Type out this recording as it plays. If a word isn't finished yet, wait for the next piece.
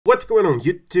What's going on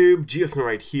YouTube? Geosnow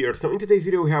right here. So in today's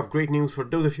video we have great news for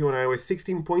those of you on iOS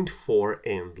 16.4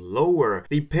 and lower.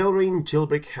 The PaleRa1n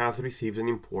jailbreak has received an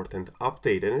important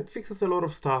update and it fixes a lot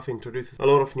of stuff, introduces a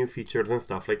lot of new features and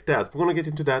stuff like that. We're gonna get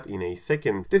into that in a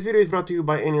second. This video is brought to you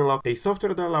by AnyUnlock, a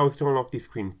software that allows you to unlock the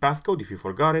screen passcode if you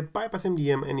forgot it, bypass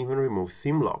MDM and even remove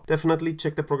SIM lock. Definitely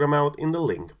check the program out in the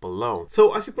link below.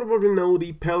 So as you probably know,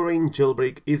 the PaleRa1n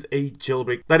jailbreak is a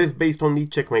jailbreak that is based on the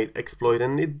Checkmate exploit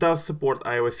and it does support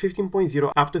iOS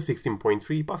 15.0 up to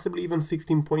 16.3, possibly even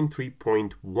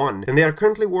 16.3.1. And they are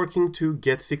currently working to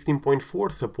get 16.4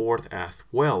 support as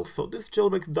well. So this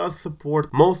jailbreak does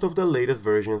support most of the latest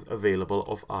versions available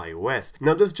of iOS.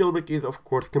 Now this jailbreak is of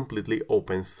course completely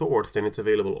open sourced and it's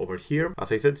available over here.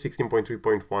 As I said,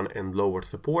 16.3.1 and lower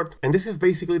support. And this is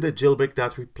basically the jailbreak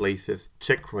that replaces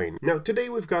Checkra1n. Now today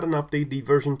we've got an update, the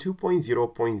version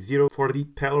 2.0.0 for the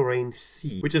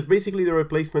PaleRa1n-C, which is basically the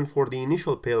replacement for the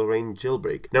initial PaleRa1n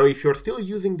jailbreak. Now if you're still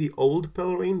using the old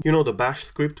PaleRa1n, you know, the bash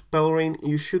script PaleRa1n,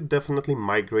 you should definitely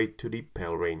migrate to the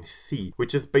PaleRa1n-C,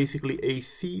 which is basically a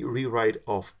C rewrite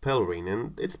of PaleRa1n,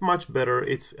 and it's much better.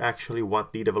 It's actually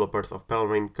what the developers of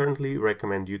PaleRa1n currently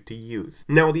recommend you to use.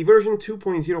 Now the version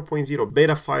 2.0.0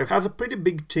 beta 5 has a pretty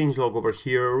big changelog over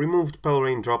here, removed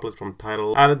PaleRa1n droplet from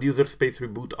title, added user space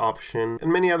reboot option,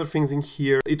 and many other things in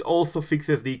here. It also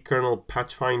fixes the kernel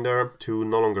patchfinder to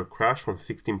no longer crash on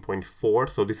 16.4,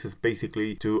 so this is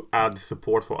basically to add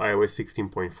support for iOS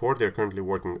 16.4. They're currently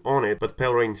working on it, but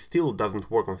PaleRa1n still doesn't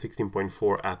work on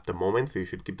 16.4 at the moment, so you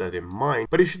should keep that in mind.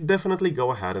 But you should definitely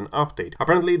go ahead and update.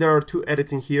 Apparently there are two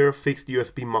edits in here: fixed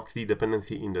USB MUXD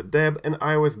dependency in the deb, and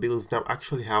iOS builds now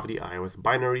actually have the iOS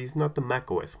binaries, not the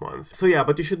macOS ones. So yeah,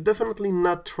 but you should definitely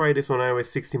not try this on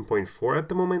iOS 16.4 at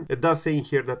the moment. It does say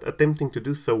here that attempting to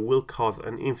do so will cause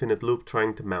an infinite loop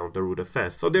trying to mount the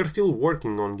rootfs. So they're still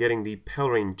working on getting the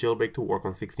PaleRa1n jailbreak to work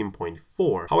on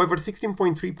 16.4. However,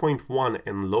 16.3.1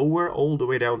 and lower, all the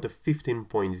way down to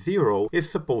 15.0, is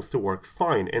supposed to work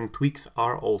fine, and tweaks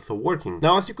are also working.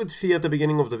 Now, as you could see at the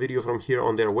beginning of the video from here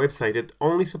on their website, it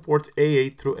only supports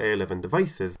A8 through A11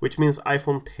 devices, which means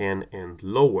iPhone 10 and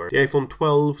lower. The iPhone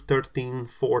 12, 13,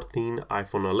 14,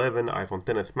 iPhone 11, iPhone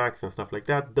 10s Max and stuff like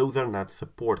that, those are not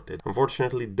supported.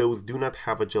 Unfortunately, those do not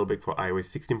have a jailbreak for iOS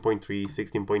 16.3,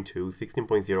 16.2,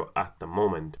 16.0 at the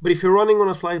moment. But if you're running on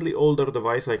a slightly older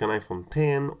device like an iPhone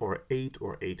 10 or 8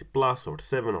 or 8 Plus or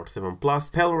 7 or 7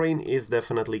 Plus, PaleRa1n is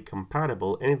definitely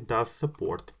compatible and it does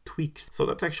support tweaks. So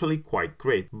that's actually quite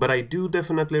great. But I do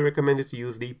definitely recommend you to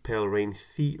use the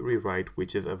PaleRa1n-C rewrite,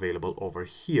 which is available over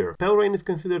here. PaleRa1n is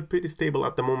considered pretty stable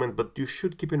at the moment, but you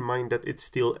should keep in mind that it's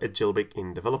still a jailbreak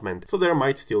in development, so there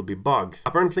might still be bugs.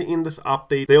 Apparently in this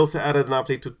update, they also added an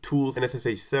update to tools and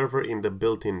SSH server in the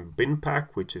built-in bin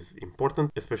pack, which is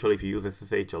important, especially if you use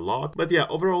SSH a lot. But yeah,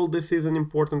 overall this is an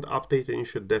important update and you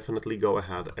should definitely go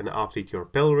ahead and update your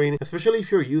PaleRa1n, especially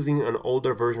if you're using an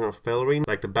older version of PaleRa1n,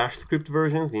 like the bash script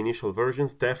versions, the initial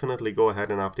versions. Definitely go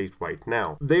ahead and update right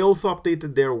now. They also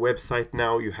updated their website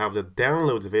now. You have the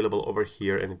downloads available over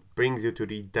here and it brings you to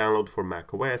the download for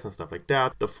macOS and stuff like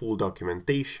that, the full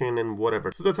documentation and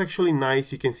whatever. So that's actually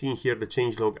nice. You can see in here the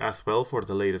changelog as well for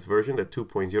the latest version, the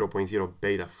 2.0.0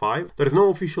 beta 5. There is no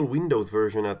official Windows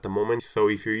version at the moment, so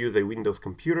if you use a Windows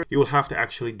computer, you will have to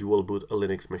actually dual boot a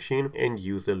Linux machine and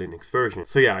use the Linux version.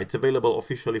 So yeah, it's available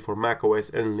officially for macOS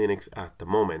and Linux at the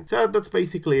moment. So that's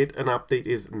basically it. An update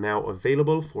is now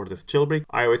available for this jailbreak,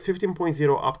 iOS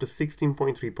 15.0 up to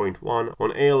 16.3.1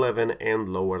 on A11 and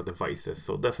lower devices.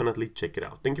 So definitely check it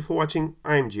out. Thank you for watching.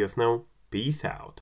 I'm Geosnow. Peace out.